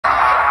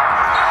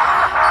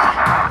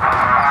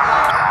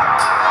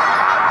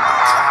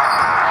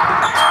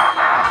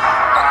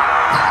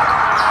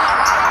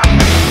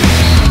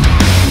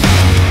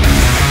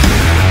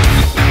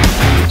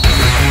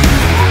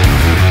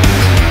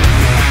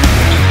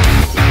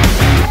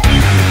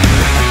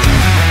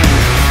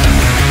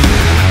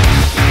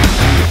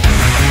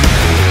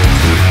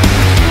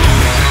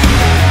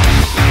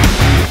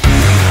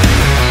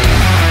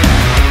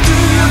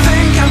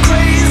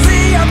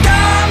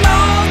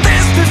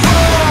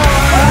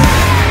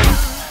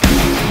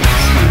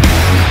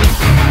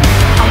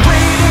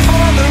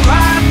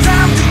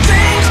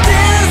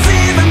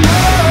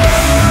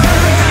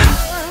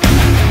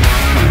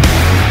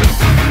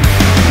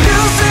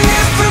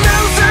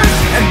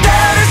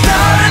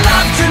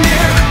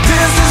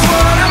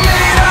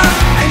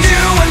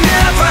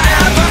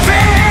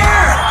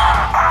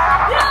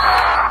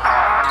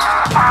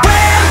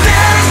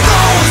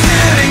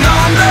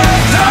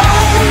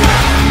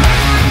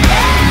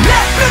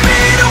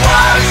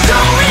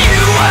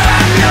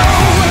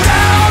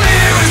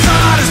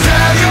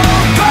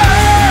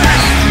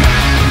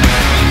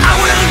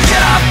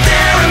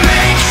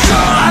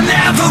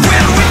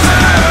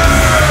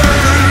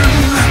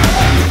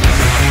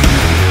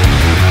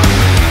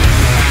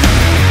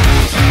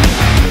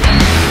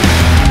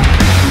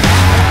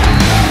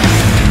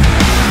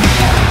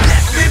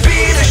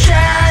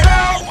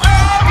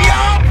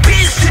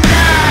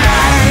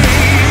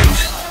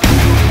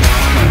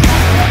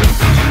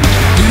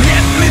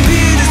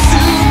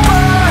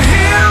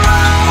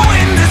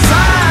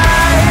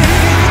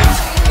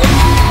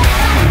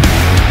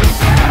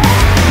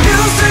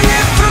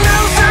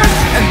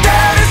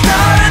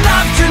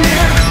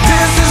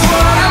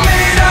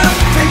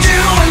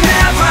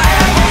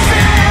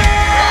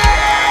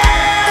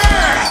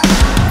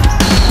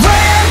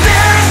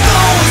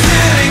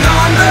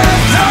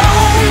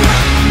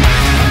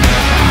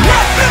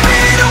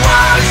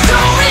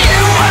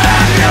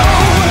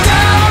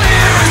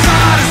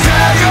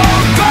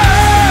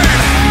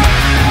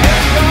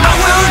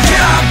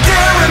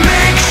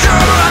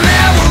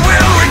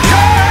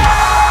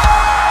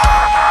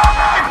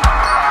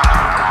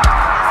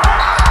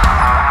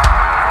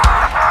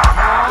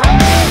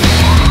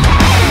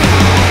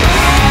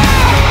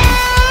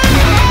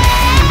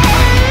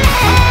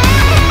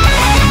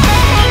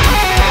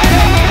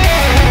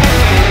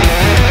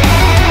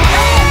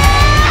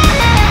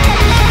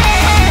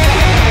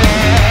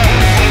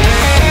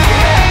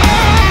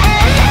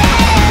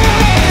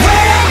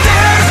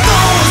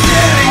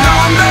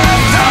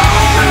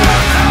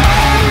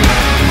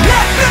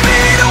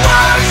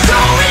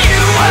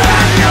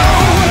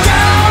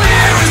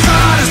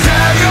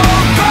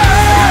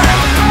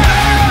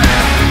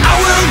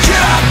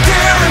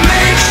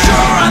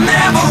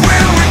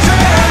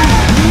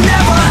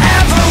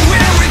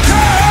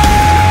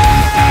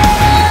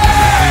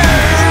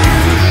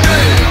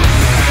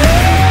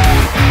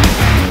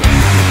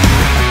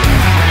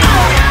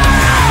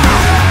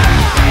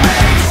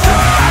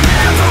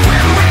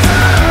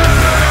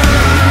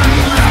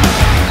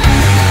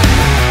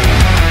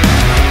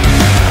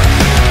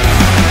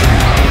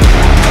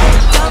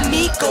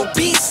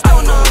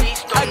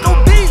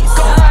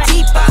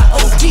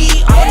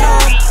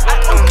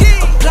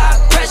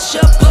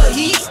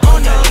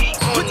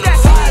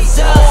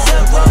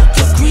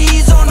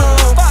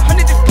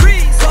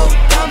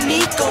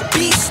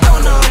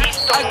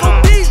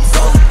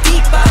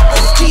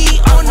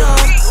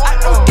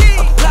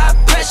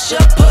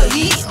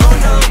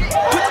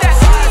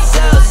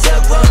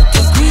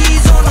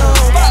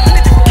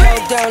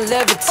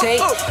levitate.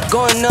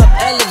 Going up,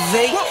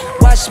 elevate.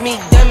 Watch me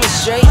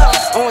demonstrate.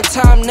 On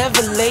time,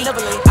 never late.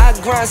 I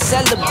grind,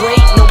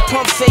 celebrate. No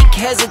pump, fake,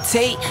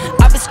 hesitate.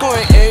 I've been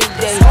scoring every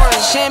day.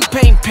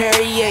 Champagne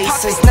Perrier.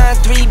 Since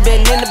 9-3,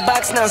 been in the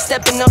box, now I'm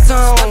stepping up to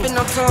home.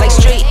 Like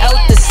straight out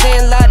the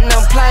sandlot,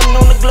 now I'm plotting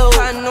on the globe.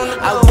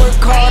 I work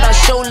hard, I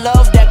show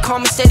love, that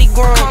karma steady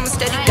growing.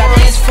 Got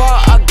this far,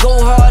 I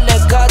go hard,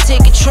 let God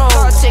take control.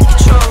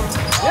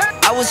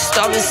 I was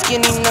starving,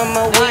 skinny, now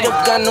my weight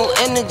up. Got no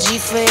energy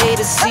for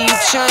haters. See you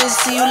trying,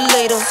 see you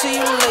later.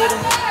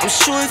 I'm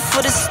shooting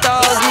for the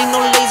stars, need no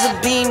laser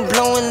beam.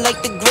 Blowing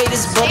like the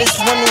greatest, but it's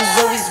one who's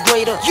always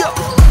greater.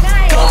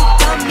 Go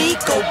dummy,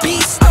 go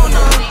beast on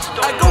them.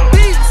 I go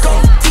beast, go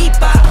deep,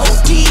 I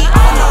OD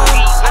on them.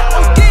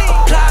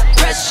 Apply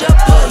pressure,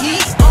 put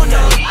heat on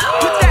them.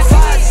 Put that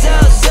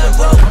 500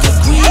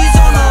 degrees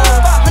on them.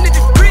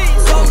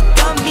 Go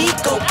dummy,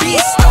 go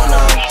beast on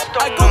them.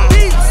 I go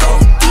beast, go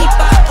deep,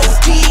 I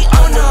OD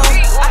on them.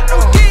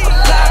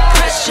 Apply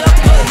pressure,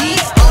 put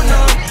heat on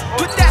them.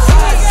 Put that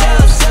 500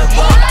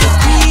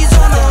 degrees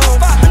on them.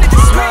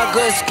 Smile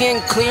good,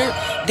 skin clear.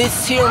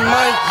 This here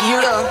my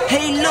year.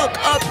 Hey, look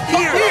up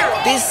here.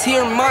 This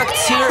here my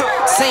tier.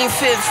 Same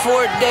fit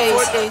 4 days.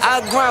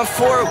 I grind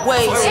 4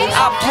 ways.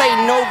 I play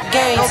no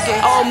games.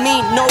 All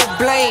me, no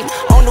blame.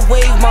 On the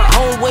wave, my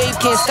own wave.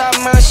 Can't stop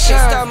my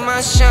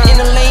shine. In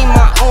the lane,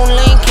 my own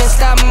lane. Can't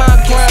stop my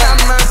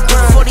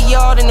grind. 40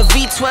 yard in the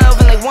V12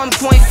 and like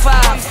 1.5.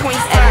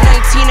 At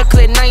 19, I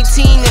cleared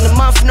 19 in a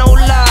month, no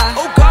lie.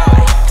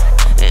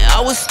 I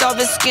was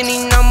starving, skinny,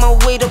 now my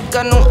weight up.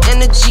 Got no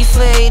energy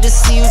for haters.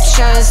 See you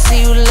trying,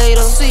 see you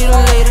later.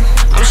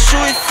 I'm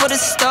shooting for the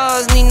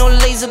stars, need no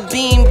laser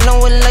beam.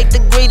 Blowing like the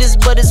greatest,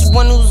 but it's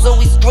one who's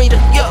always greater.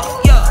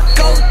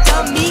 Go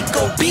dummy,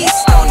 go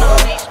beast on them.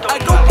 I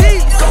go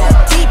beast, go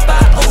deep, I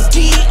OD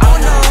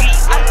on them.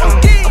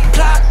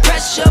 Apply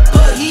pressure,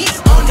 put heat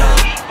on them.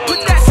 Put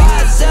that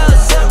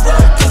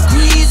 500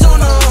 degrees on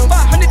them.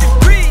 500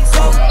 degrees.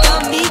 Go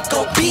dummy,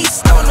 go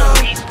beast on them.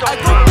 I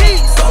go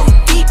beast, go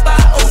deep, I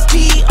OD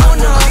on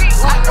them.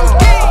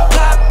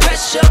 Apply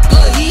pressure,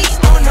 put heat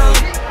on them.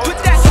 Put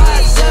that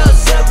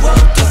 500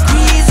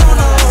 degrees on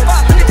them.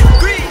 500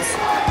 degrees.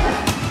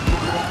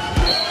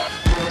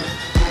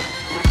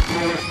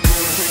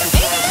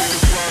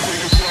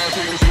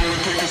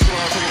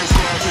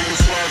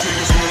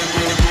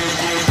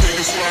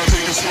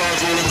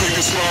 Take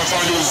a slide,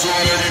 find your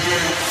zone every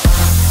day.